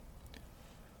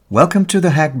Welcome to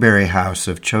the Hackberry House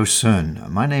of Chosun.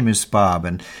 My name is Bob,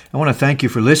 and I want to thank you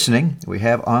for listening. We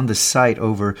have on the site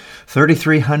over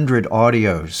 3,300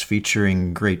 audios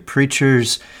featuring great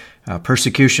preachers,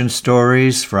 persecution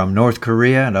stories from North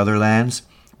Korea and other lands,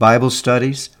 Bible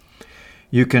studies.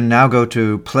 You can now go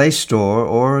to Play Store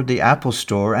or the Apple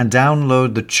Store and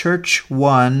download the Church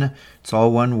One, it's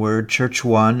all one word, Church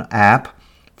One app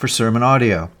for sermon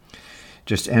audio.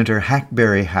 Just enter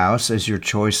Hackberry House as your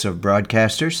choice of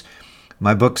broadcasters.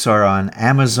 My books are on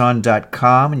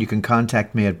Amazon.com, and you can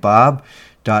contact me at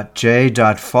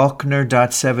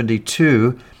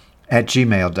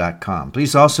bob.j.faulkner.72@gmail.com.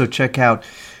 Please also check out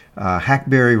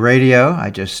Hackberry Radio. I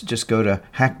just go to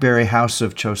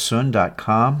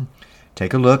hackberryhouseofchosun.com.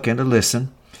 Take a look and a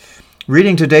listen.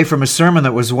 Reading today from a sermon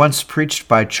that was once preached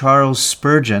by Charles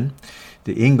Spurgeon,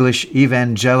 the English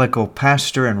evangelical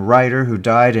pastor and writer who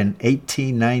died in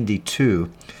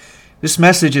 1892. This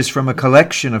message is from a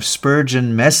collection of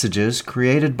Spurgeon messages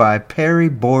created by Perry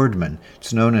Boardman.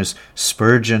 It's known as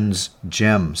Spurgeon's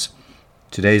Gems.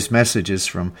 Today's message is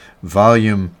from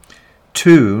Volume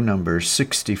 2, number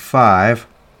 65.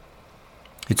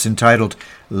 It's entitled,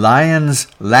 Lions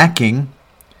Lacking,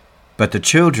 but the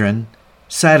Children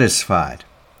Satisfied.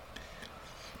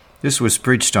 This was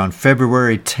preached on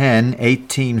February 10,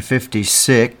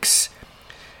 1856,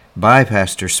 by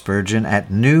Pastor Spurgeon at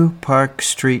New Park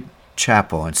Street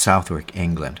Chapel in Southwark,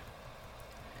 England.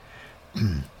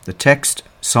 The text,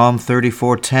 Psalm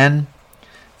 34:10,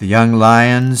 the young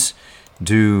lions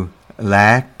do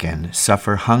lack and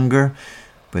suffer hunger,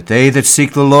 but they that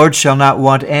seek the Lord shall not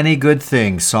want any good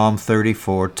thing, Psalm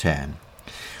 34:10.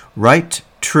 Right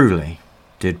truly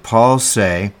did Paul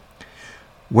say,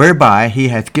 whereby he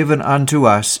hath given unto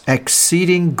us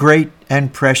exceeding great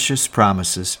and precious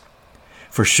promises.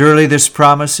 For surely this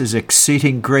promise is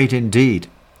exceeding great indeed.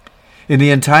 In the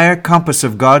entire compass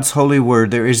of God's holy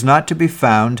word there is not to be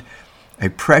found a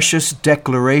precious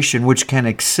declaration which can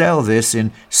excel this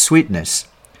in sweetness.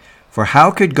 For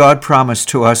how could God promise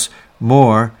to us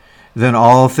more than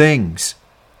all things?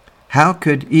 How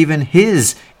could even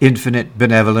His infinite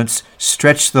benevolence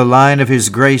stretch the line of His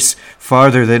grace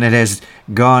farther than it has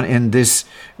gone in this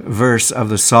verse of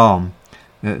the psalm?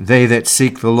 They that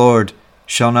seek the Lord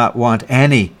shall not want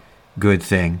any good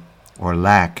thing or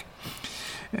lack.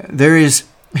 There is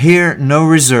here no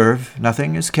reserve,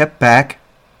 nothing is kept back,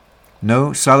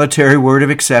 no solitary word of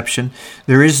exception.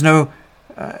 There is no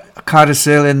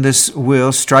codicil in this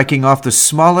will striking off the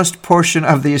smallest portion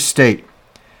of the estate,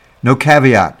 no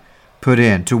caveat put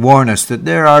in to warn us that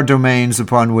there are domains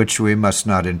upon which we must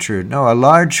not intrude. No, a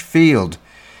large field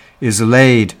is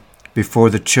laid before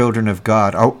the children of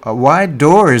God. A wide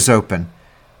door is open,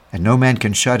 and no man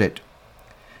can shut it.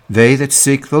 They that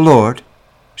seek the Lord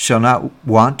shall not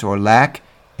want or lack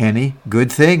any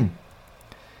good thing.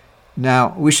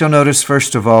 Now, we shall notice,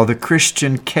 first of all, the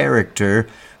Christian character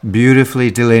beautifully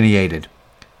delineated.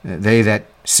 They that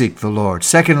seek the Lord.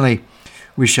 Secondly,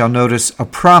 we shall notice a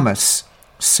promise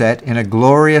set in a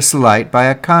glorious light by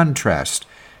a contrast.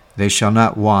 They shall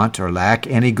not want or lack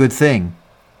any good thing,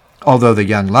 although the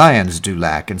young lions do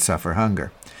lack and suffer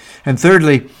hunger. And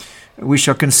thirdly, we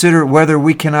shall consider whether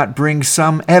we cannot bring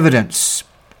some evidence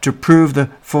to prove the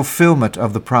fulfillment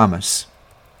of the promise.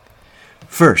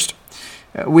 First,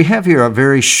 we have here a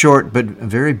very short but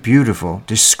very beautiful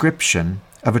description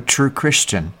of a true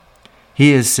Christian.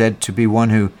 He is said to be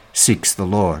one who seeks the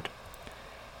Lord.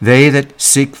 They that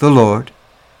seek the Lord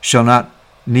shall not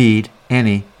need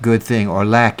any good thing or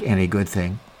lack any good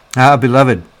thing.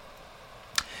 Beloved,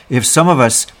 if some of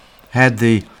us had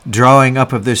the drawing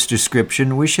up of this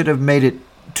description, we should have made it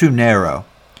too narrow.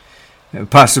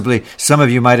 Possibly some of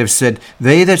you might have said,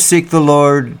 they that seek the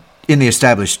Lord in the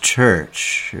established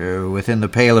church, within the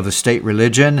pale of the state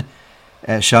religion,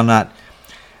 shall not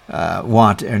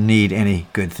want or need any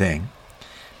good thing.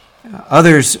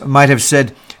 Others might have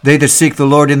said, they that seek the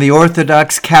Lord in the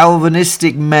orthodox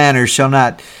Calvinistic manner shall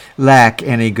not lack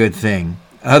any good thing.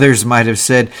 Others might have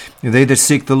said, they that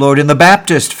seek the Lord in the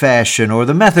Baptist fashion or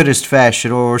the Methodist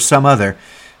fashion or some other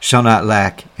shall not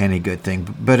lack any good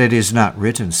thing. But it is not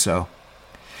written so.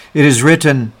 It is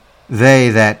written, they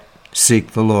that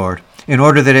seek the Lord, in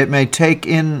order that it may take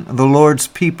in the Lord's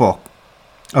people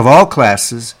of all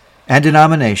classes and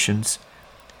denominations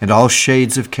and all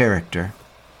shades of character.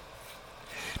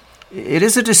 It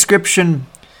is a description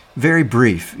very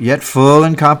brief, yet full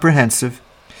and comprehensive,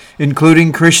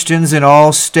 including Christians in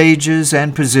all stages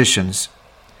and positions.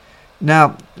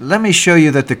 Now, let me show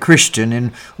you that the Christian,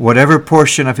 in whatever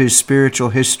portion of his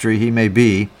spiritual history he may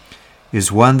be, is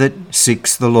one that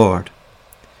seeks the Lord.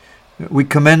 We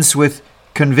commence with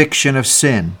conviction of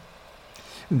sin.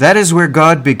 That is where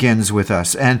God begins with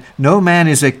us, and no man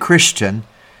is a Christian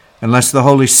unless the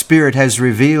Holy Spirit has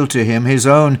revealed to him his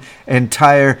own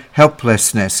entire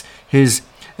helplessness, his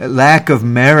lack of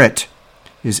merit,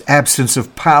 his absence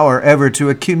of power ever to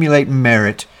accumulate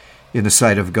merit in the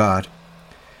sight of God.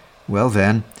 Well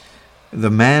then, the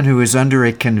man who is under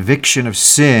a conviction of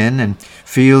sin and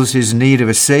feels his need of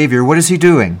a Savior, what is he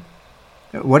doing?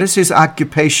 What is his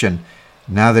occupation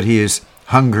now that he is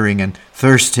hungering and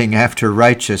thirsting after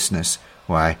righteousness?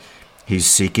 Why, he's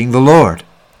seeking the Lord.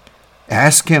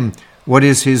 Ask him what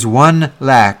is his one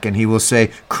lack, and he will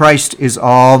say, Christ is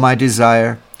all my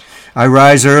desire. I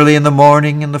rise early in the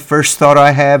morning, and the first thought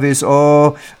I have is,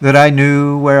 oh, that I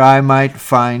knew where I might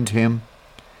find him.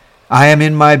 I am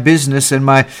in my business, and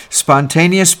my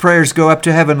spontaneous prayers go up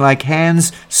to heaven like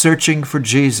hands searching for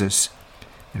Jesus.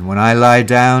 And when I lie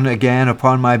down again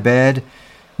upon my bed,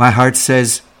 my heart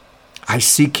says, I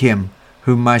seek him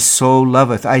whom my soul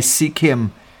loveth. I seek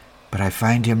him, but I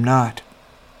find him not.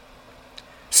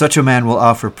 Such a man will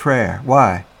offer prayer.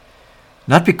 Why?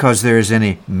 Not because there is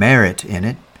any merit in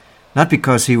it, not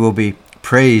because he will be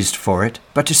praised for it,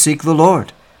 but to seek the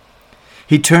Lord.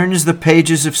 He turns the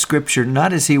pages of Scripture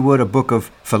not as he would a book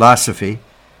of philosophy,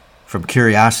 from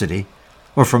curiosity,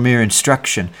 or for mere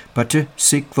instruction, but to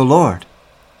seek the Lord.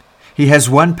 He has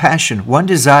one passion, one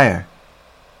desire,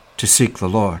 to seek the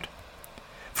Lord.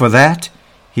 For that,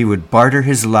 he would barter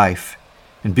his life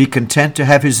and be content to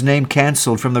have his name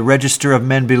canceled from the register of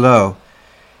men below,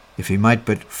 if he might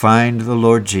but find the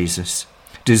Lord Jesus,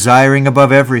 desiring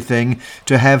above everything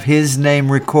to have his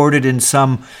name recorded in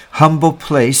some humble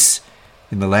place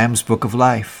in the Lamb's book of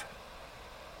life.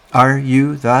 Are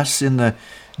you thus in the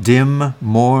dim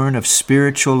morn of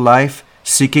spiritual life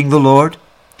seeking the Lord?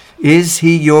 Is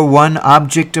he your one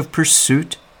object of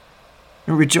pursuit?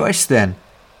 Rejoice then,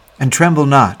 and tremble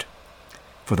not,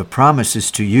 for the promise is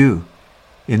to you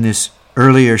in this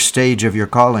earlier stage of your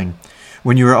calling,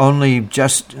 when you are only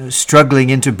just struggling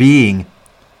into being.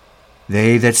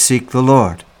 They that seek the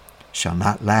Lord shall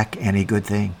not lack any good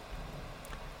thing.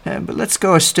 But let's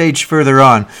go a stage further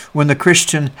on, when the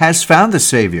Christian has found the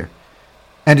Savior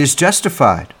and is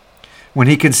justified, when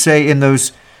he can say in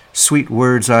those sweet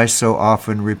words I so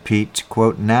often repeat,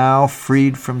 quote, now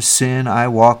freed from sin I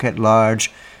walk at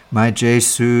large, my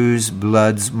Jesus'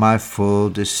 blood's my full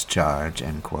discharge,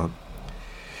 end quote.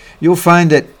 You'll find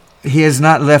that he has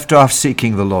not left off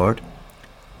seeking the Lord.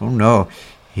 Oh no,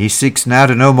 he seeks now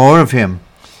to know more of him.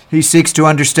 He seeks to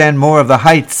understand more of the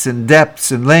heights and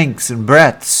depths and lengths and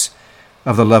breadths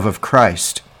of the love of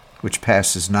Christ, which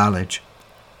passes knowledge.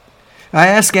 I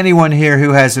ask anyone here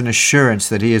who has an assurance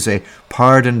that he is a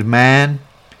pardoned man,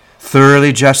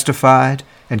 thoroughly justified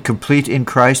and complete in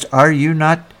Christ, are you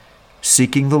not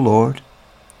seeking the Lord?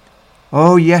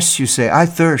 Oh, yes, you say, I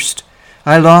thirst.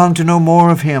 I long to know more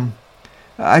of him.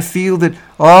 I feel that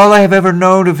all I have ever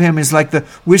known of him is like the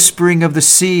whispering of the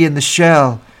sea in the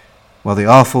shell, while the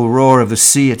awful roar of the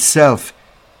sea itself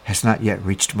has not yet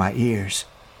reached my ears.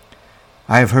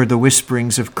 I have heard the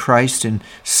whisperings of Christ in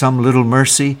some little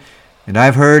mercy, and I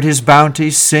have heard his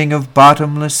bounties sing of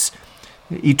bottomless,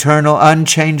 eternal,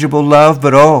 unchangeable love,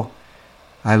 but oh,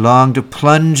 I long to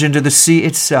plunge into the sea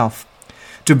itself,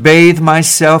 to bathe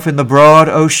myself in the broad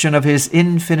ocean of his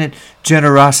infinite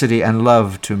generosity and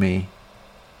love to me.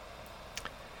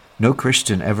 No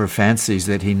Christian ever fancies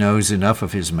that he knows enough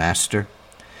of his Master.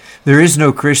 There is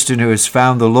no Christian who has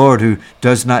found the Lord who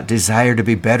does not desire to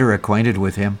be better acquainted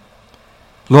with him.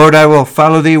 Lord, I will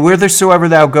follow thee whithersoever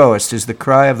thou goest, is the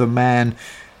cry of the man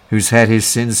who's had his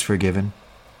sins forgiven.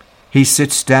 He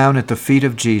sits down at the feet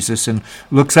of Jesus and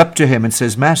looks up to him and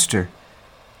says, Master,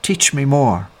 teach me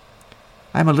more.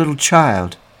 I'm a little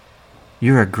child.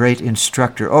 You're a great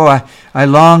instructor. Oh, I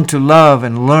long to love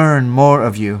and learn more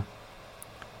of you.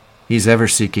 He's ever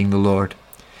seeking the Lord.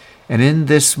 And in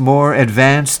this more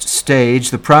advanced stage,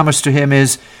 the promise to him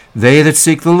is, they that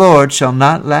seek the Lord shall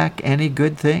not lack any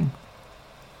good thing.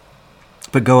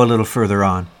 But go a little further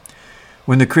on.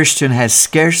 When the Christian has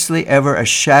scarcely ever a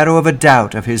shadow of a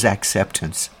doubt of his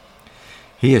acceptance,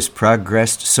 he has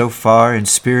progressed so far in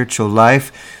spiritual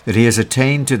life that he has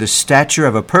attained to the stature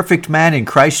of a perfect man in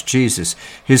Christ Jesus.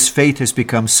 His faith has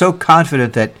become so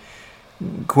confident that,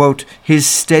 quote, his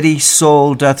steady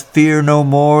soul doth fear no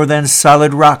more than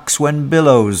solid rocks when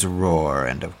billows roar,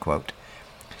 end of quote.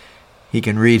 He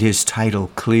can read his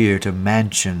title clear to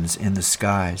mansions in the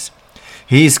skies.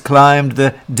 He's climbed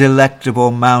the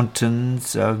delectable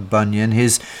mountains of Bunyan.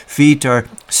 His feet are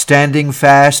standing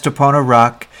fast upon a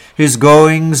rock. His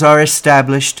goings are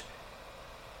established.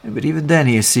 But even then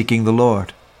he is seeking the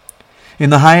Lord. In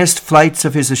the highest flights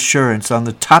of his assurance, on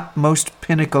the topmost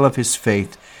pinnacle of his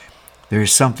faith, there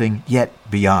is something yet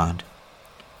beyond.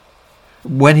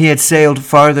 When he had sailed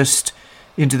farthest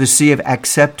into the sea of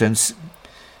acceptance,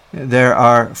 there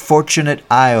are fortunate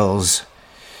isles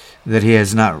that he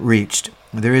has not reached.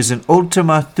 There is an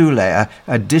Ultima Thule,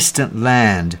 a distant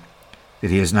land that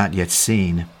he has not yet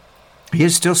seen. He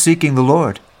is still seeking the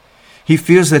Lord. He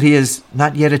feels that he has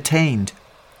not yet attained.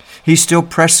 He's still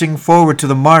pressing forward to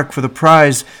the mark for the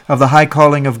prize of the high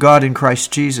calling of God in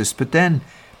Christ Jesus. But then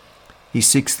he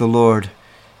seeks the Lord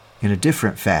in a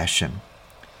different fashion.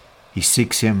 He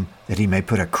seeks him that he may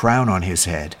put a crown on his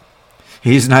head.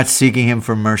 He is not seeking him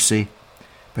for mercy,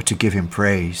 but to give him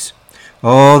praise.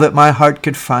 Oh, that my heart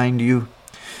could find you,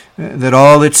 that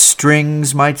all its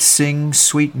strings might sing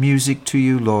sweet music to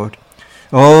you, Lord.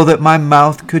 Oh, that my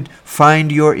mouth could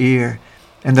find your ear,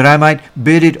 and that I might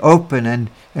bid it open and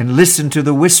listen to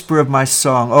the whisper of my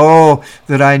song. Oh,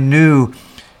 that I knew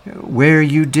where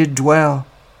you did dwell,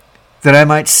 that I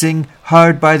might sing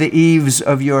hard by the eaves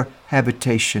of your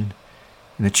habitation,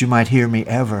 and that you might hear me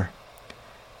ever,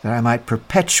 that I might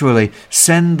perpetually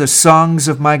send the songs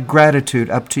of my gratitude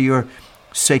up to your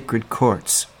sacred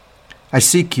courts. I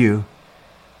seek you,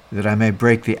 that I may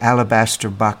break the alabaster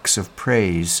box of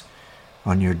praise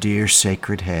on your dear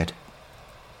sacred head.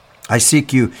 I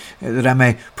seek you, that I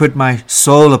may put my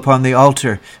soul upon the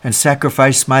altar and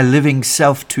sacrifice my living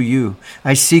self to you.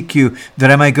 I seek you,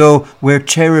 that I may go where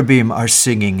cherubim are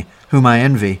singing, whom I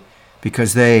envy,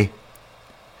 because they,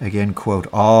 again quote,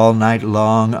 all night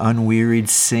long unwearied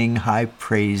sing high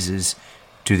praises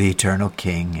to the eternal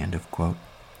King, end of quote.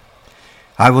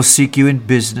 I will seek you in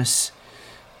business,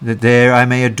 that there I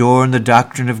may adorn the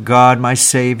doctrine of God my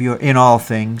Savior in all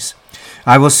things.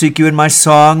 I will seek you in my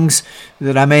songs,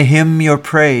 that I may hymn your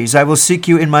praise. I will seek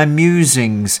you in my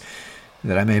musings,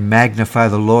 that I may magnify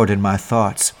the Lord in my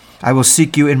thoughts. I will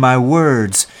seek you in my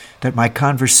words, that my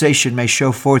conversation may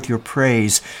show forth your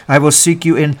praise. I will seek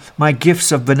you in my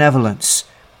gifts of benevolence,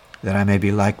 that I may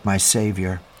be like my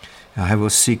Savior. I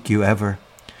will seek you ever.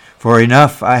 For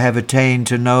enough I have attained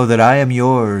to know that I am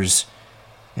yours,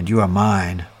 and you are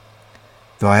mine,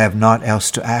 though I have naught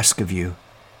else to ask of you.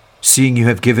 Seeing you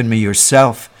have given me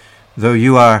yourself, though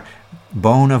you are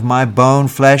bone of my bone,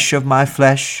 flesh of my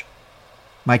flesh,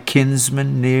 my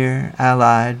kinsman near,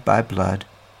 allied by blood.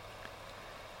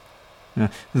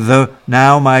 Though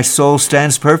now my soul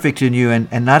stands perfect in you,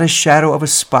 and not a shadow of a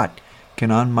spot can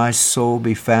on my soul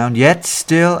be found, yet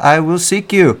still I will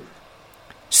seek you,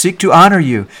 seek to honor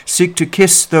you, seek to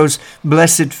kiss those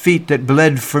blessed feet that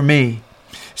bled for me,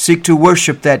 seek to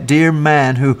worship that dear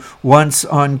man who once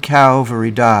on Calvary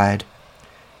died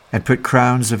and put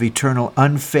crowns of eternal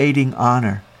unfading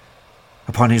honor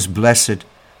upon his blessed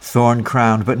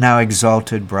thorn-crowned but now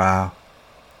exalted brow.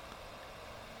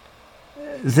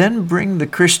 Then bring the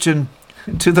Christian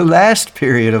to the last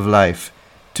period of life,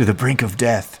 to the brink of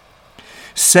death.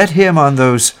 Set him on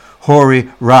those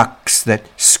hoary rocks that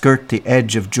skirt the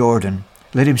edge of Jordan.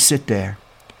 Let him sit there,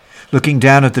 looking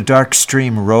down at the dark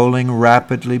stream rolling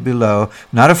rapidly below,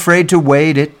 not afraid to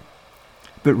wade it,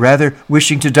 but rather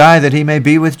wishing to die that he may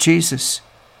be with Jesus.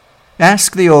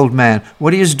 Ask the old man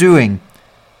what he is doing,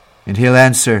 and he'll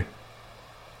answer,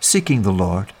 seeking the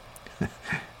Lord.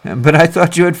 But I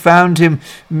thought you had found him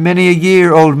many a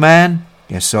year, old man.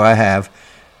 Yes, so I have.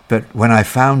 But when I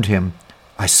found him,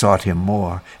 I sought him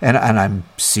more, and I'm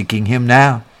seeking him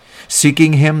now,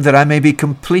 seeking him that I may be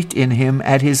complete in him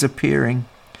at his appearing,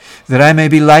 that I may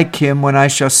be like him when I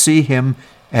shall see him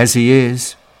as he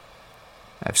is.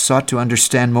 I've sought to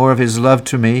understand more of his love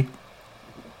to me,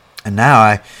 and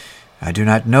now I do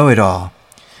not know it all.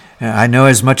 I know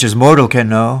as much as mortal can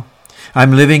know.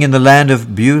 I'm living in the land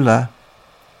of Beulah.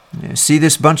 See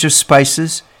this bunch of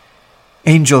spices?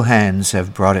 Angel hands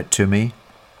have brought it to me,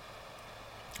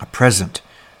 a present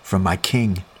from my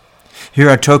King. Here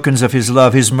are tokens of his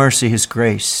love, his mercy, his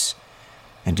grace.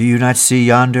 And do you not see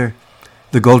yonder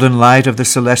the golden light of the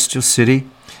celestial city?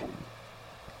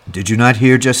 Did you not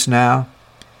hear just now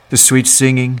the sweet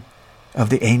singing of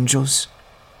the angels?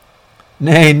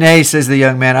 Nay, nay, says the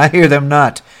young man, I hear them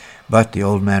not. But the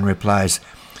old man replies,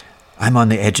 I'm on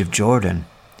the edge of Jordan,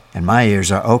 and my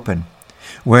ears are open,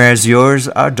 whereas yours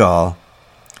are dull.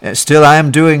 Still I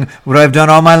am doing what I've done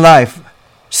all my life,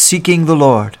 seeking the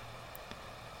Lord.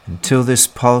 Until this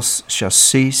pulse shall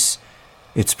cease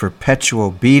its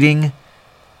perpetual beating,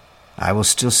 I will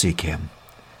still seek him,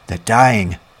 that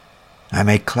dying I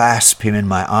may clasp him in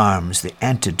my arms, the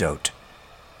antidote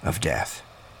of death.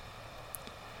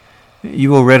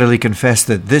 You will readily confess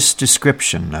that this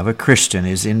description of a Christian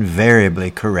is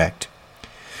invariably correct.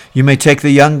 You may take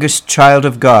the youngest child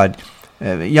of God,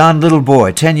 yon little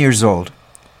boy, 10 years old,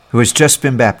 who has just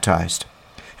been baptized,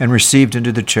 and received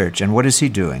into the church. And what is he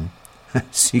doing?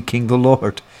 Seeking the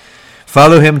Lord.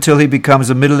 Follow him till he becomes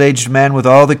a middle-aged man with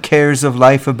all the cares of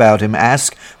life about him.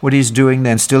 Ask what he's doing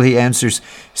then. Still he answers,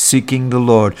 seeking the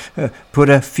Lord. Put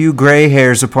a few gray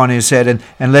hairs upon his head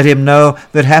and let him know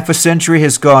that half a century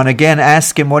has gone. Again,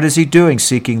 ask him what is he doing,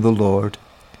 seeking the Lord.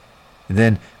 And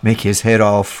then make his head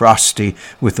all frosty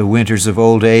with the winters of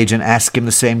old age and ask him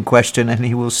the same question, and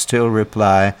he will still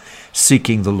reply,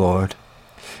 seeking the Lord.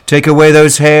 Take away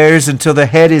those hairs until the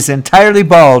head is entirely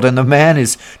bald and the man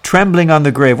is trembling on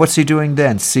the grave. What's he doing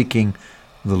then? Seeking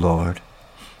the Lord.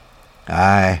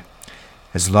 Aye,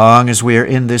 as long as we are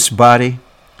in this body,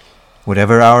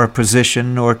 whatever our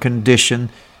position or condition,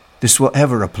 this will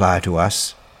ever apply to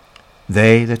us.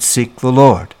 They that seek the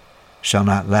Lord shall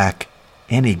not lack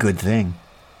any good thing.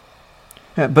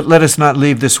 But let us not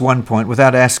leave this one point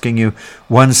without asking you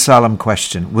one solemn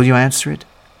question. Will you answer it?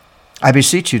 I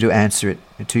beseech you to answer it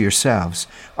to yourselves.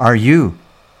 Are you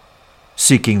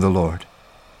seeking the Lord?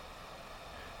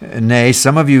 Nay,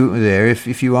 some of you there,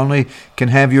 if you only can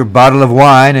have your bottle of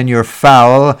wine and your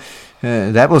fowl,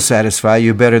 that will satisfy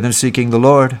you better than seeking the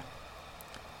Lord.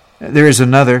 There is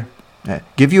another.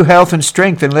 Give you health and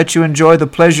strength and let you enjoy the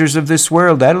pleasures of this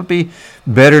world. That'll be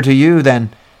better to you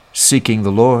than seeking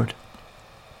the Lord.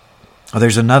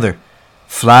 There's another.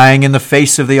 Flying in the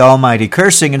face of the Almighty,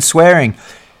 cursing and swearing.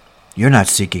 You're not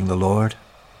seeking the Lord.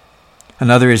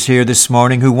 Another is here this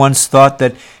morning who once thought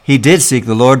that he did seek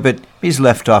the Lord, but he's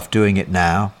left off doing it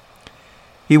now.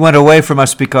 He went away from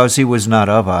us because he was not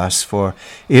of us, for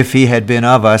if he had been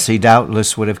of us, he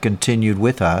doubtless would have continued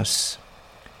with us.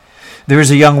 There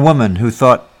is a young woman who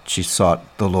thought she sought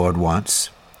the Lord once,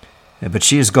 but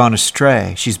she has gone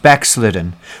astray. She's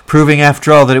backslidden, proving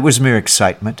after all that it was mere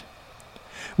excitement.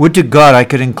 Would to God I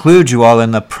could include you all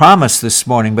in the promise this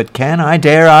morning, but can I,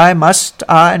 dare I, must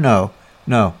I? No,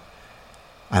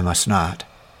 I must not.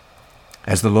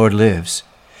 As the Lord lives,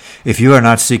 if you are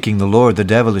not seeking the Lord, the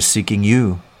devil is seeking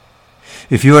you.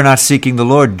 If you are not seeking the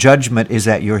Lord, judgment is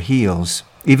at your heels.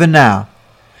 Even now,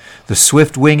 the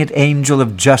swift-winged angel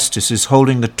of justice is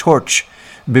holding the torch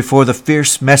before the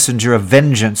fierce messenger of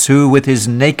vengeance, who, with his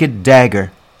naked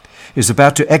dagger, is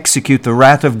about to execute the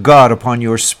wrath of God upon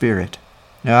your spirit.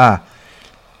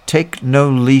 Take no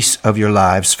lease of your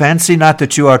lives. Fancy not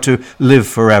that you are to live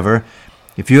forever.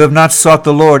 If you have not sought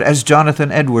the Lord, as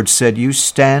Jonathan Edwards said, you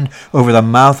stand over the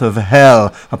mouth of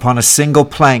hell upon a single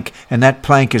plank, and that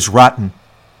plank is rotten.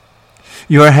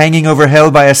 You are hanging over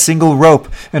hell by a single rope,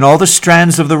 and all the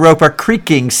strands of the rope are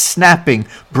creaking, snapping,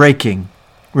 breaking.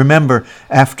 Remember,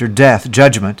 after death,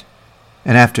 judgment,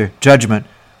 and after judgment,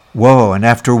 woe, and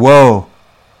after woe,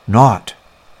 naught.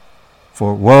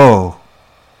 For woe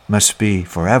must be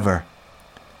forever.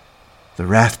 The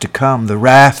wrath to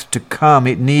come,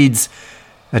 it needs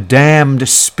a damned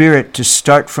spirit to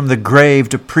start from the grave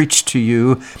to preach to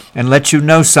you and let you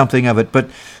know something of it. But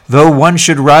though one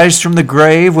should rise from the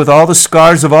grave with all the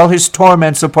scars of all his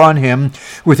torments upon him,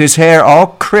 with his hair all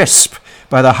crisp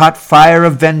by the hot fire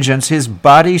of vengeance, his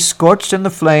body scorched in the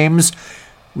flames,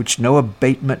 which no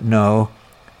abatement know,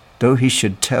 though he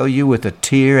should tell you with a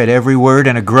tear at every word,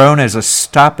 and a groan as a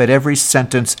stop at every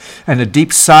sentence, and a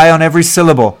deep sigh on every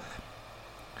syllable,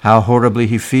 how horribly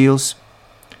he feels,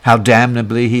 how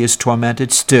damnably he is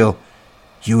tormented, still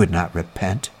you would not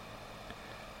repent.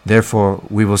 Therefore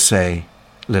we will say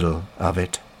little of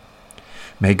it.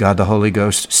 May God the Holy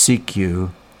Ghost seek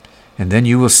you, and then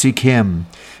you will seek him,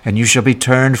 and you shall be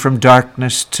turned from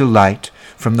darkness to light,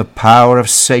 from the power of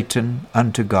Satan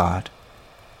unto God.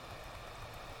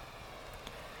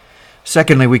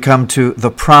 Secondly, we come to the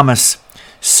promise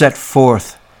set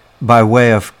forth by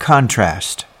way of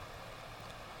contrast.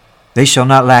 They shall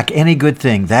not lack any good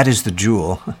thing. That is the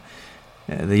jewel.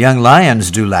 The young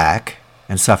lions do lack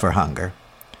and suffer hunger.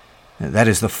 That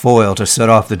is the foil to set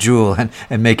off the jewel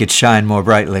and make it shine more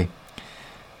brightly.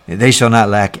 They shall not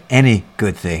lack any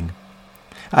good thing.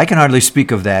 I can hardly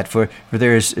speak of that, for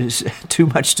there is too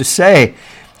much to say.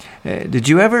 Did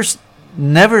you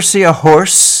never see a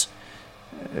horse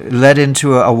led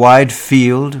into a wide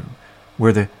field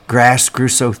where the grass grew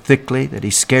so thickly that he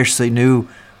scarcely knew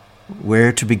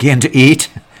where to begin to eat?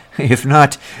 If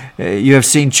not, you have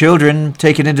seen children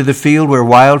taken into the field where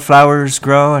wildflowers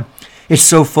grow, and it's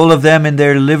so full of them in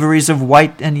their liveries of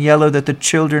white and yellow that the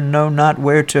children know not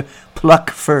where to pluck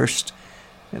first.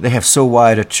 They have so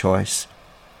wide a choice.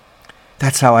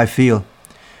 That's how I feel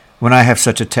when I have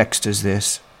such a text as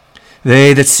this.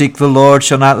 They that seek the Lord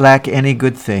shall not lack any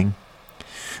good thing.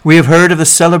 We have heard of the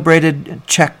celebrated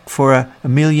check for £1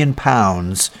 million,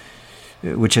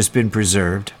 which has been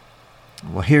preserved.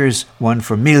 Well, here is one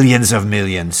for millions of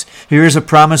millions. Here is a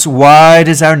promise wide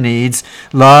as our needs,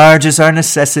 large as our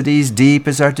necessities, deep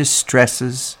as our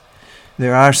distresses.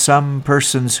 There are some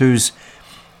persons whose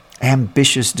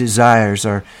ambitious desires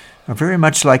are very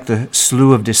much like the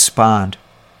Slough of Despond,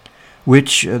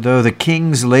 which, though the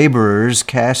king's laborers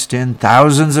cast in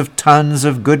thousands of tons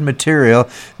of good material,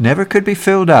 never could be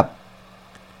filled up.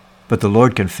 But the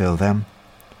Lord can fill them.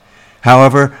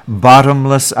 However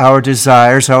bottomless our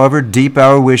desires, however deep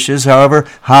our wishes, however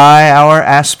high our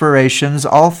aspirations,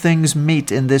 all things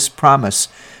meet in this promise.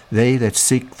 They that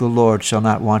seek the Lord shall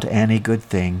not want any good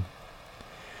thing.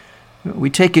 We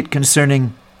take it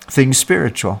concerning things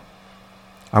spiritual.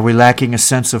 Are we lacking a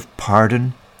sense of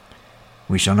pardon?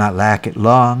 We shall not lack it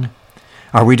long.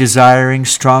 Are we desiring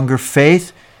stronger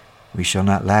faith? We shall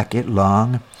not lack it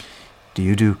long. Do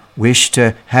you wish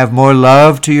to have more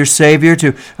love to your Savior,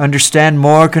 to understand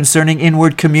more concerning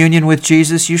inward communion with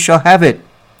Jesus? You shall have it.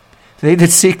 They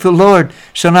that seek the Lord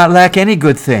shall not lack any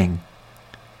good thing.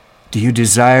 Do you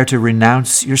desire to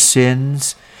renounce your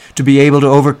sins, to be able to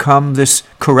overcome this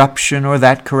corruption or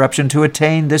that corruption, to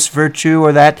attain this virtue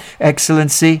or that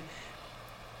excellency?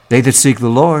 They that seek the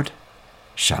Lord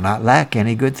shall not lack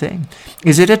any good thing.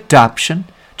 Is it adoption,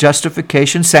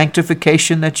 justification,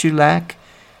 sanctification that you lack?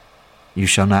 You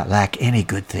shall not lack any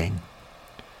good thing.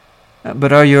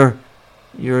 But are your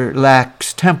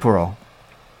lacks temporal?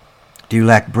 Do you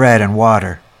lack bread and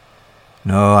water?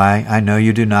 No, I know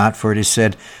you do not, for it is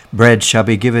said, bread shall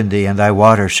be given thee, and thy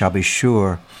water shall be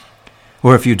sure.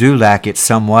 Or if you do lack it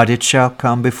somewhat, it shall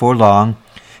come before long.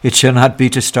 It shall not be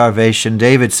to starvation.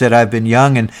 David said, I've been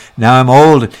young, and now I'm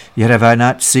old, yet have I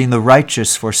not seen the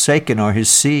righteous forsaken, or his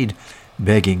seed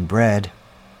begging bread.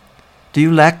 Do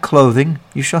you lack clothing?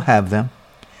 You shall have them.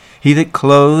 He that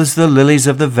clothes the lilies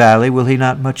of the valley, will he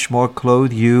not much more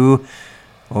clothe you,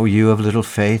 O you of little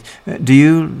faith? Do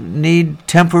you need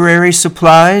temporary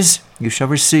supplies? You shall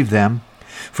receive them.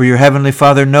 For your heavenly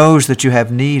Father knows that you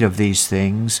have need of these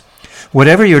things.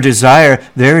 Whatever your desire,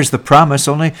 there is the promise.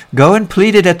 Only go and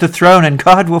plead it at the throne, and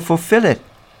God will fulfill it.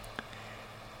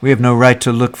 We have no right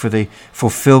to look for the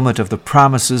fulfillment of the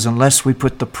promises unless we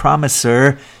put the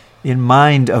promiser in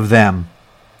mind of them,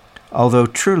 although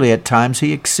truly at times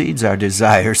he exceeds our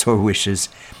desires or wishes.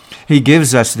 He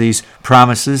gives us these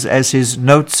promises as his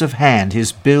notes of hand,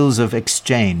 his bills of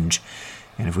exchange.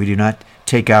 And if we do not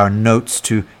take our notes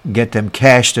to get them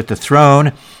cashed at the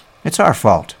throne, it's our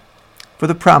fault. For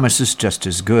the promise is just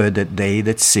as good, that they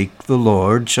that seek the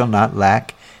Lord shall not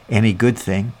lack any good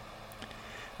thing.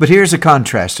 But here's a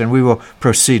contrast, and we will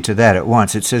proceed to that at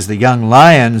once. It says, the young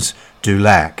lions do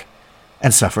lack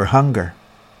and suffer hunger,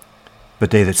 but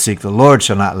they that seek the Lord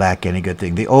shall not lack any good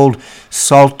thing. The old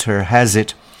Psalter has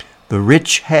it, the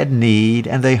rich had need,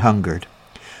 and they hungered,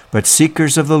 but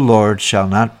seekers of the Lord shall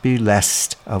not be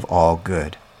less of all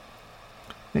good.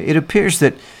 It appears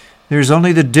that there is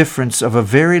only the difference of a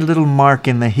very little mark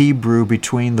in the Hebrew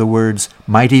between the words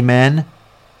mighty men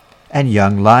and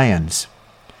young lions.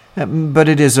 But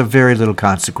it is of very little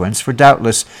consequence, for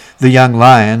doubtless the young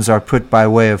lions are put by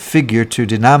way of figure to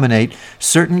denominate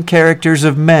certain characters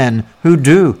of men who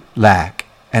do lack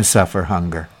and suffer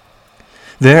hunger.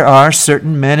 There are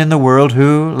certain men in the world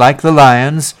who, like the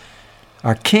lions,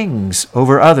 are kings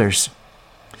over others.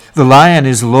 The lion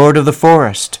is lord of the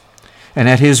forest, and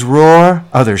at his roar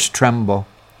others tremble.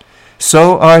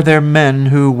 So are there men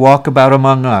who walk about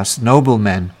among us, noble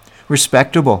men,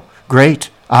 respectable, great,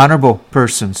 honorable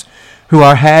persons, who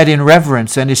are had in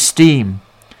reverence and esteem,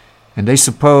 and they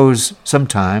suppose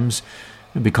sometimes,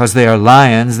 because they are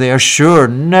lions, they are sure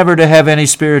never to have any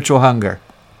spiritual hunger.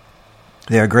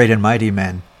 They are great and mighty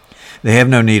men. They have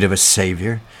no need of a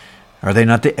Savior. Are they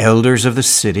not the elders of the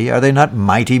city? Are they not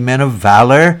mighty men of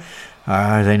valor?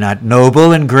 Are they not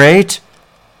noble and great?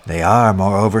 They are,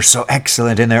 moreover, so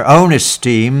excellent in their own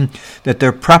esteem that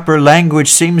their proper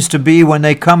language seems to be, when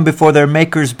they come before their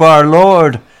Maker's bar,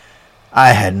 Lord,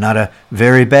 I had not a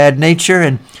very bad nature,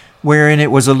 and wherein it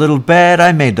was a little bad,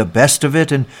 I made the best of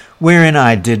it, and wherein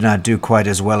I did not do quite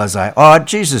as well as I ought,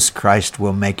 Jesus Christ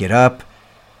will make it up.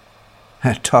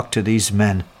 Talk to these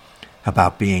men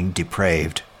about being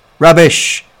depraved.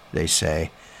 Rubbish, they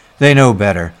say. They know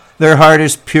better. Their heart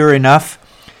is pure enough.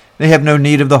 They have no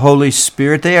need of the Holy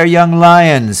Spirit. They are young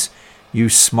lions. You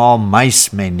small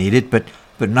mice may need it, but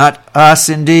not us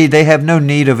indeed. They have no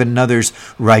need of another's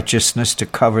righteousness to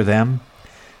cover them.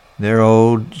 Their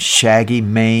old shaggy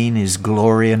mane is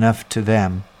glory enough to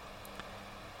them.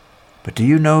 But do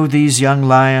you know these young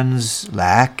lions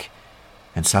lack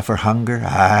and suffer hunger?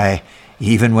 Aye,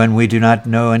 even when we do not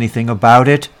know anything about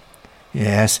it.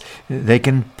 Yes, they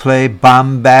can play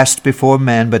bombast before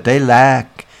men, but they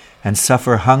lack and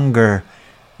suffer hunger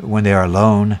when they are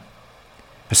alone.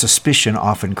 A suspicion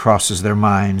often crosses their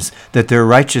minds that their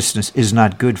righteousness is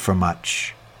not good for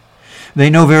much. They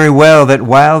know very well that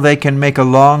while they can make a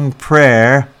long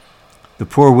prayer, the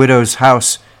poor widow's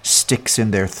house sticks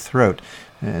in their throat.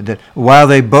 That while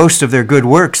they boast of their good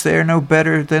works, they are no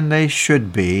better than they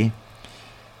should be.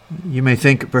 You may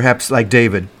think, perhaps like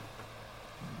David,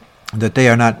 that they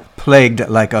are not plagued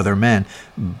like other men,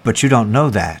 but you don't know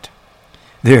that.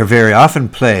 They are very often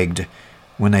plagued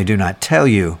when they do not tell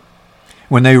you.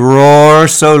 When they roar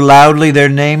so loudly their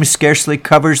name scarcely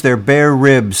covers their bare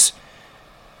ribs.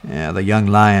 The young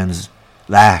lions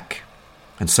lack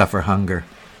and suffer hunger.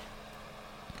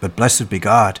 But blessed be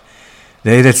God,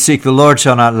 they that seek the Lord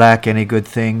shall not lack any good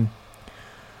thing.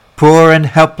 Poor and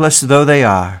helpless though they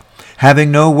are,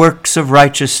 having no works of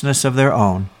righteousness of their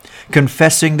own,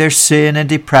 confessing their sin and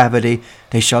depravity,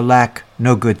 they shall lack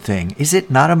no good thing. Is it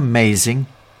not amazing?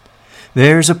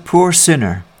 There's a poor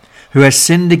sinner who has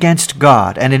sinned against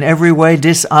God and in every way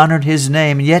dishonored his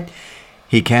name, yet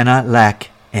he cannot lack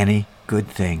any good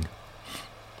thing.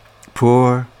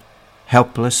 Poor,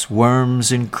 helpless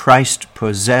worms in Christ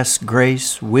possess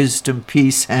grace, wisdom,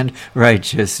 peace, and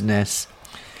righteousness.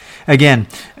 Again,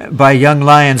 by young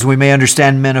lions we may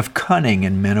understand men of cunning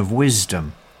and men of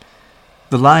wisdom.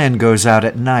 The lion goes out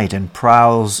at night and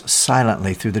prowls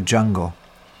silently through the jungle.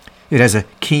 It has a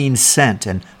keen scent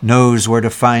and knows where to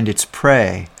find its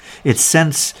prey. It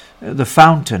scents the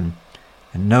fountain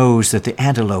and knows that the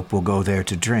antelope will go there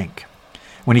to drink.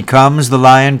 When he comes, the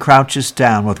lion crouches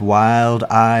down with wild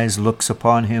eyes, looks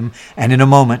upon him, and in a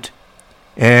moment,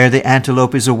 ere the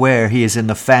antelope is aware, he is in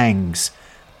the fangs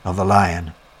of the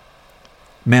lion.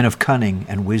 Men of cunning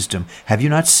and wisdom, have you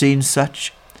not seen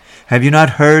such? Have you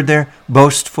not heard their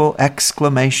boastful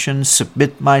exclamations,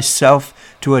 "Submit myself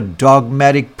to a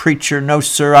dogmatic preacher? No,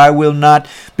 sir, I will not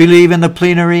believe in the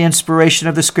plenary inspiration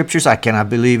of the Scriptures. I cannot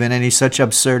believe in any such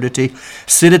absurdity.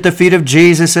 Sit at the feet of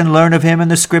Jesus and learn of him in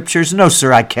the Scriptures? No,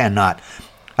 sir, I cannot.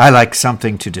 I like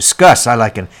something to discuss. I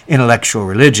like an intellectual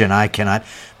religion. I cannot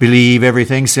believe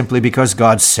everything simply because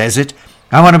God says it.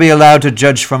 I want to be allowed to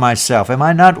judge for myself. Am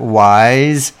I not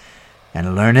wise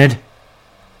and learned?"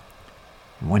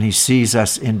 When he sees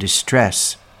us in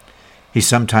distress, he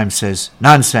sometimes says,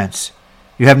 "Nonsense!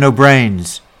 You have no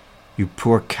brains. You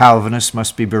poor Calvinists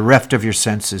must be bereft of your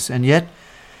senses." And yet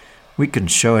we can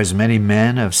show as many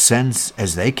men of sense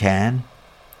as they can,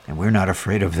 and we're not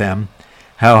afraid of them,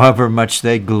 however much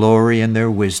they glory in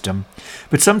their wisdom.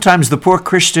 But sometimes the poor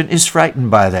Christian is frightened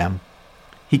by them.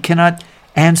 He cannot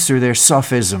answer their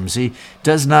sophisms. He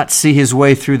does not see his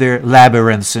way through their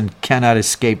labyrinths and cannot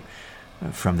escape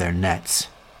from their nets.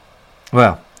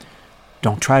 Well,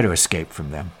 don't try to escape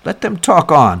from them. Let them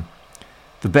talk on.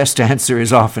 The best answer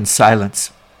is often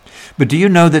silence. But do you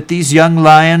know that these young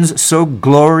lions, so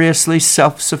gloriously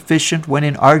self-sufficient when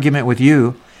in argument with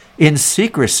you, in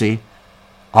secrecy,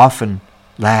 often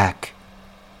lack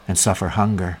and suffer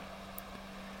hunger?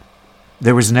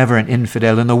 There was never an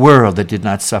infidel in the world that did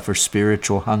not suffer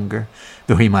spiritual hunger,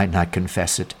 though he might not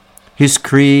confess it. His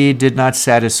creed did not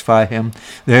satisfy him.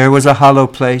 There was a hollow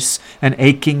place, an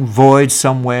aching void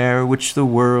somewhere which the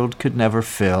world could never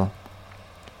fill.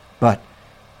 But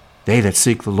they that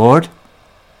seek the Lord,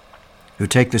 who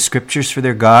take the Scriptures for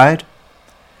their guide,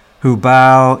 who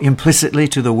bow implicitly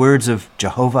to the words of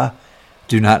Jehovah,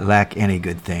 do not lack any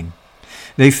good thing.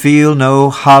 They feel no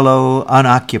hollow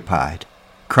unoccupied.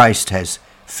 Christ has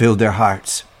filled their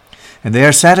hearts, and they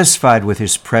are satisfied with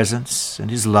his presence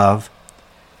and his love.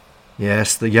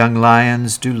 Yes, the young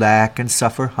lions do lack and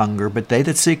suffer hunger, but they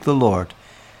that seek the Lord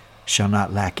shall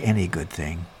not lack any good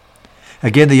thing.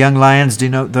 Again, the young lions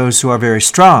denote those who are very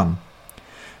strong,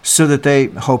 so that they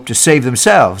hope to save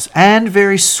themselves, and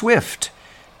very swift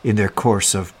in their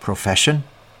course of profession.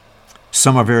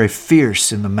 Some are very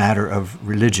fierce in the matter of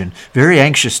religion, very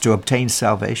anxious to obtain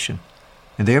salvation,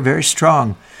 and they are very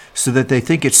strong, so that they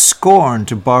think it scorn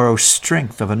to borrow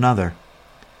strength of another.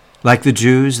 Like the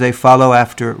Jews, they follow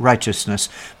after righteousness,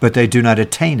 but they do not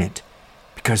attain it,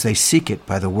 because they seek it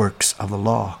by the works of the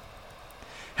law.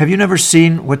 Have you never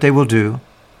seen what they will do?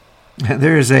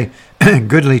 There is a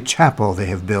goodly chapel they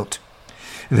have built.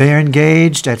 They are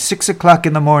engaged at 6 o'clock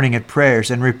in the morning at prayers,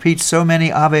 and repeat so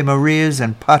many Ave Marias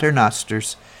and Pater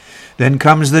Nosters. Then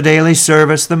comes the daily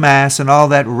service, the Mass, and all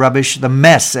that rubbish, the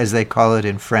mess, as they call it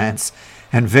in France.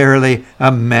 And verily,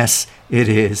 a mess it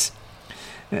is.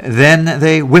 Then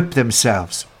they whip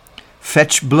themselves,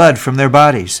 fetch blood from their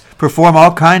bodies, perform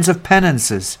all kinds of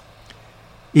penances.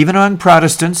 Even among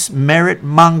Protestants,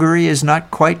 merit-mongery is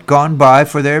not quite gone by,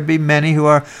 for there be many who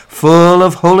are full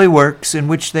of holy works in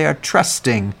which they are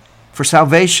trusting for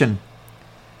salvation.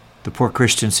 The poor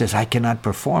Christian says, I cannot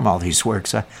perform all these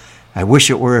works. I wish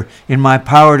it were in my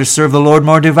power to serve the Lord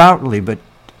more devoutly. But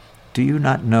do you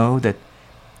not know that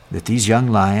these young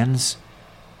lions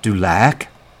do lack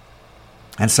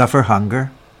and suffer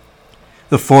hunger?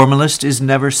 The formalist is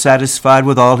never satisfied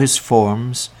with all his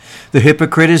forms. The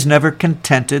hypocrite is never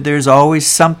contented. There is always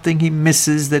something he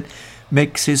misses that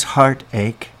makes his heart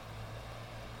ache.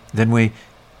 Then we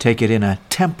take it in a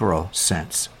temporal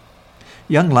sense.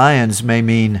 Young lions may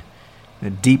mean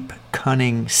deep,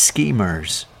 cunning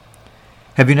schemers.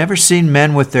 Have you never seen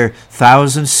men with their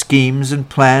 1,000 schemes and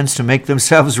plans to make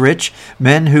themselves rich?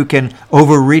 Men who can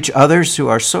overreach others, who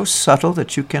are so subtle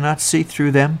that you cannot see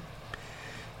through them?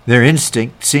 Their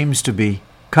instinct seems to be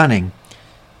cunning.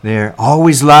 They're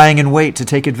always lying in wait to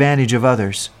take advantage of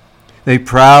others. They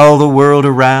prowl the world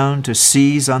around to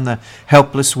seize on the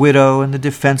helpless widow and the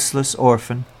defenseless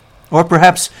orphan. Or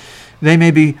perhaps they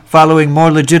may be following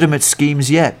more legitimate schemes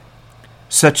yet,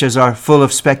 such as are full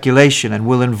of speculation and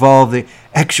will involve the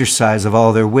exercise of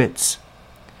all their wits.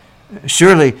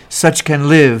 Surely such can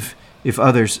live if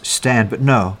others stand, but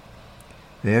no.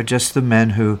 They are just the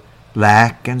men who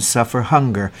lack and suffer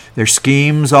hunger. Their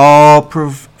schemes all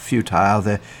prove futile.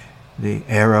 The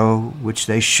arrow which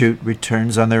they shoot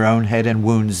returns on their own head and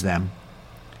wounds them.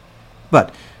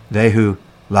 But they who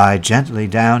lie gently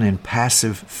down in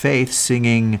passive faith,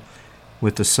 singing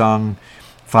with the song,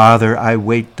 Father, I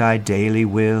wait thy daily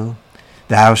will.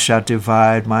 Thou shalt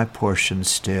divide my portion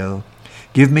still.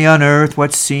 Give me on earth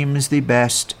what seems thee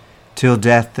best, till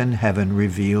death and heaven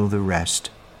reveal the rest.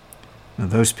 Now,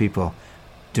 those people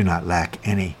do not lack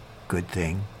any good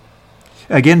thing.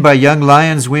 Again, by young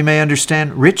lions we may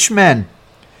understand rich men,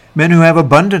 men who have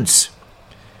abundance.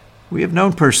 We have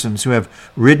known persons who have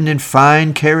ridden in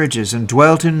fine carriages and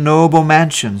dwelt in noble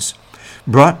mansions,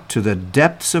 brought to the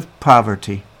depths of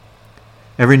poverty.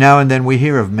 Every now and then we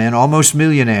hear of men, almost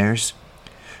millionaires,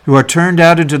 who are turned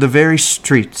out into the very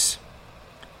streets.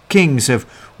 Kings have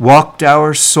walked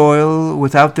our soil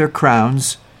without their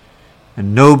crowns,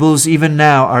 and nobles even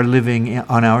now are living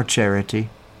on our charity.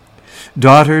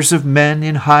 Daughters of men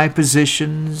in high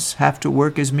positions have to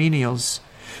work as menials,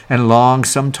 and long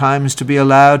sometimes to be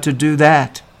allowed to do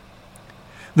that.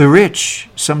 The rich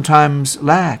sometimes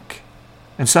lack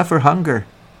and suffer hunger,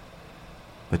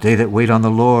 but they that wait on the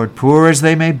Lord, poor as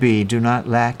they may be, do not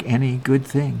lack any good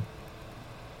thing.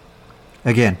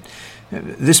 Again,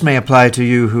 this may apply to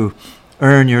you who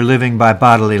earn your living by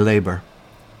bodily labor.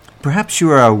 Perhaps you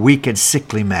are a weak and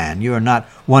sickly man. You are not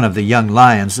one of the young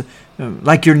lions,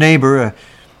 like your neighbor,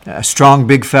 a strong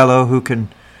big fellow who can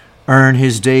earn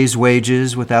his day's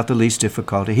wages without the least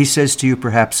difficulty. He says to you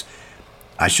perhaps,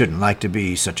 I shouldn't like to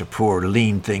be such a poor,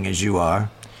 lean thing as you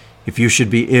are. If you should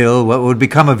be ill, what would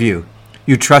become of you?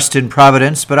 You trust in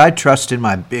providence, but I trust in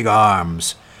my big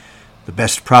arms. The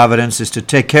best providence is to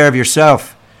take care of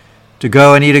yourself, to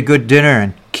go and eat a good dinner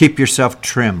and keep yourself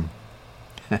trim.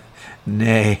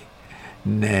 Nay.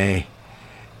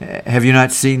 Have you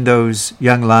not seen those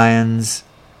young lions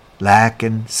lack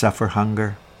and suffer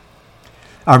hunger?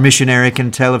 Our missionary can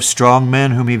tell of strong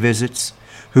men whom he visits,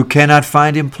 who cannot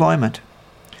find employment,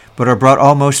 but are brought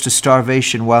almost to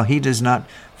starvation, while he does not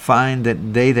find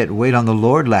that they that wait on the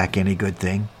Lord lack any good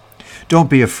thing. Don't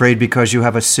be afraid because you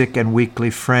have a sick and weakly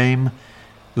frame.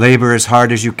 Labor as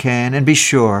hard as you can, and be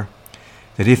sure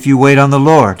that if you wait on the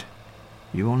Lord,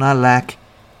 you will not lack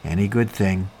any good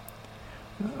thing.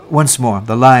 Once more,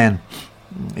 the lion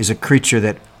is a creature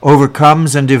that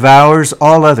overcomes and devours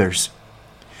all others.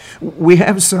 We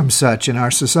have some such in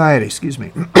our society,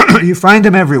 You find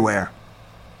them everywhere.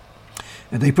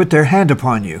 And they put their hand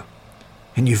upon you,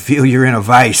 and you feel you're in a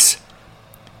vice.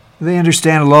 They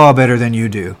understand law better than you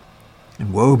do,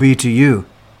 and woe be to you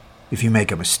if you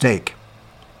make a mistake.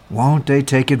 Won't they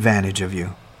take advantage of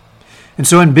you? And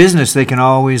so in business they can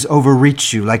always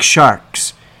overreach you like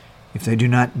sharks. If they do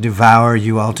not devour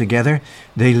you altogether,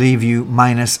 they leave you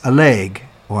minus a leg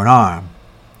or an arm.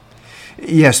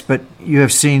 Yes, but you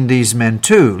have seen these men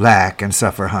too lack and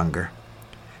suffer hunger.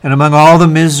 And among all the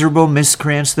miserable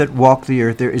miscreants that walk the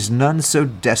earth, there is none so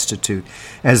destitute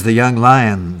as the young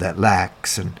lion that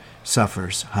lacks and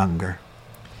suffers hunger.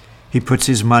 He puts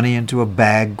his money into a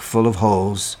bag full of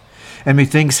holes, and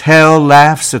methinks hell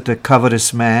laughs at the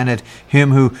covetous man, at him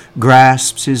who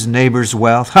grasps his neighbor's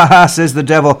wealth. Ha ha, says the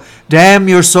devil, damn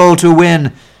your soul to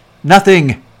win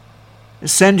nothing.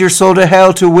 Send your soul to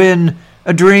hell to win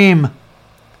a dream,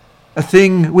 a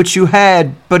thing which you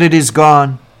had, but it is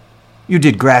gone. You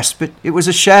did grasp it. It was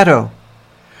a shadow.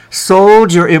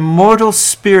 sold your immortal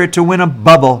spirit to win a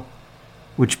bubble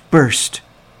which burst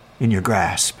in your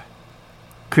grasp.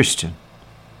 Christian,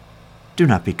 do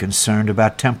not be concerned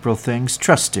about temporal things.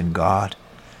 Trust in God.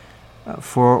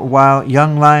 For while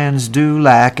young lions do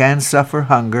lack and suffer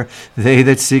hunger, they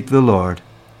that seek the Lord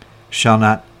shall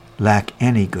not lack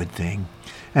any good thing.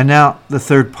 And now the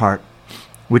third part,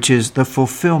 which is the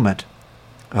fulfillment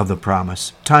of the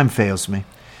promise. Time fails me,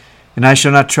 and I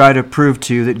shall not try to prove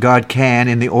to you that God can,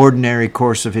 in the ordinary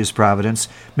course of his providence,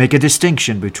 make a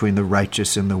distinction between the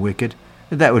righteous and the wicked.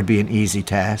 That would be an easy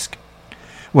task.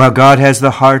 While God has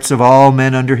the hearts of all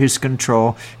men under his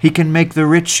control, he can make the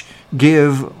rich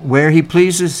give where he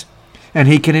pleases, and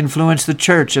he can influence the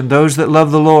church and those that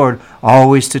love the Lord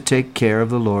always to take care of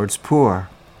the Lord's poor.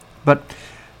 But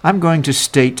I'm going to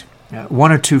state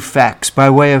one or two facts by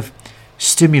way of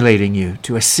stimulating you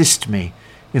to assist me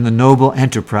in the noble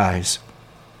enterprise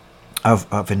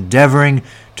of endeavoring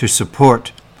to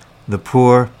support the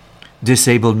poor,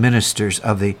 disabled ministers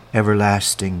of the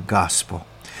everlasting gospel.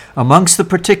 Amongst the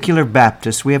particular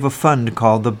Baptists, we have a fund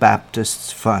called the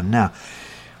Baptists Fund. Now,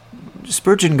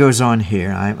 Spurgeon goes on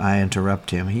here. I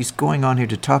interrupt him. He's going on here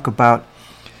to talk about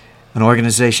an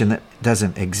organization that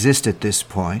doesn't exist at this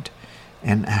point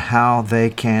and how they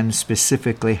can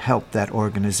specifically help that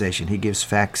organization. He gives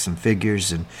facts and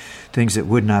figures and things that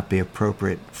would not be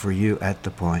appropriate for you at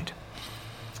the point.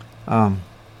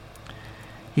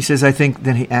 He says, I think,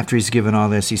 after he's given all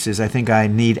this, he says, I think I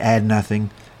need add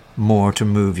nothing more to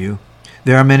move you.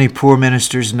 There are many poor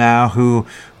ministers now who,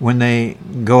 when they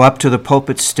go up to the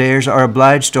pulpit stairs, are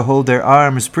obliged to hold their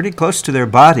arms pretty close to their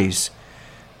bodies,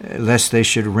 lest they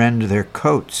should rend their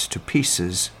coats to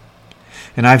pieces.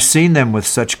 And I've seen them with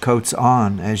such coats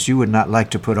on as you would not like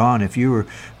to put on if you were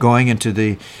going into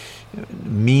the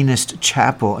meanest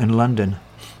chapel in London.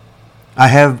 I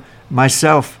have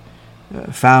myself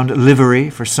found livery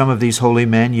for some of these holy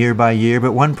men year by year,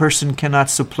 but one person cannot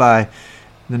supply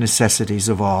the necessities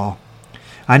of all.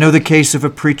 I know the case of a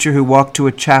preacher who walked to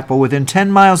a chapel within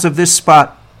 10 miles of this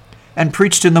spot and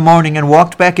preached in the morning and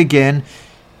walked back again.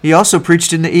 He also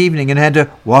preached in the evening and had to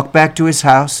walk back to his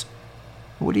house.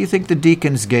 What do you think the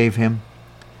deacons gave him?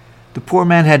 The poor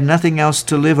man had nothing else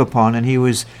to live upon, and he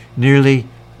was nearly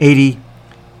 80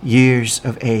 years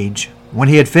of age. When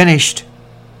he had finished,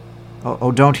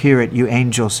 oh, don't hear it, you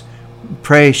angels.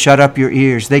 Pray, shut up your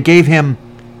ears. They gave him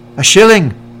a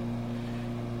shilling.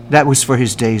 That was for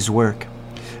his day's work.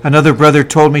 Another brother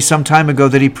told me some time ago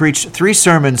that he preached 3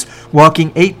 sermons,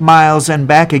 walking 8 miles and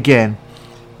back again,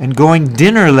 and going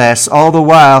dinnerless all the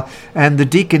while, and the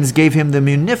deacons gave him the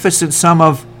munificent sum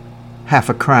of half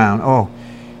a crown. Oh,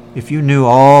 if you knew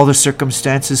all the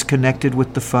circumstances connected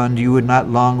with the fund, you would not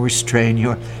long restrain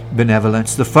your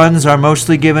benevolence. The funds are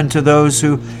mostly given to those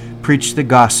who preach the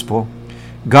gospel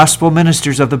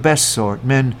ministers of the best sort,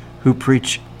 men who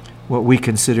preach what we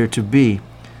consider to be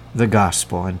the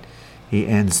gospel. And he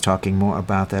ends talking more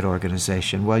about that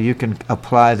organization. Well, you can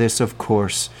apply this, of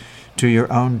course, to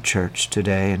your own church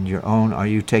today and your own. Are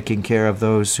you taking care of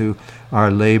those who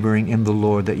are laboring in the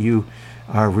Lord that you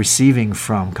are receiving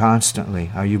from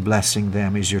constantly? Are you blessing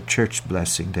them? Is your church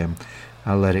blessing them?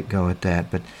 I'll let it go at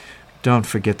that. But don't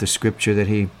forget the scripture that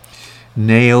he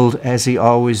nailed, as he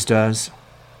always does.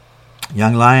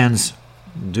 Young lions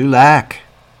do lack.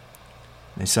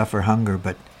 They suffer hunger,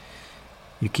 but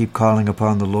you keep calling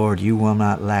upon the Lord, you will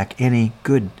not lack any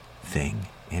good thing.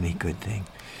 Any good thing.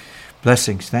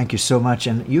 Blessings. Thank you so much.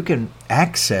 And you can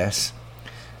access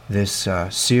this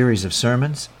series of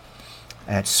sermons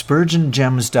at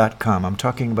SpurgeonGems.com. I'm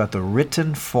talking about the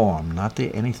written form, not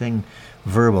the anything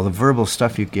verbal. The verbal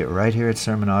stuff you get right here at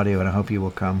Sermon Audio, and I hope you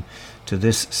will come to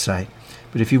this site.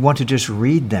 But if you want to just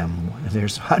read them,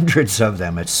 there's hundreds of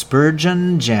them at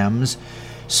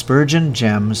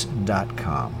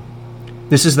SpurgeonGems.com.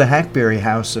 This is the Hackberry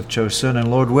House of Chosun,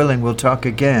 and Lord willing, we'll talk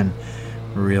again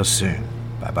real soon.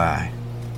 Bye-bye.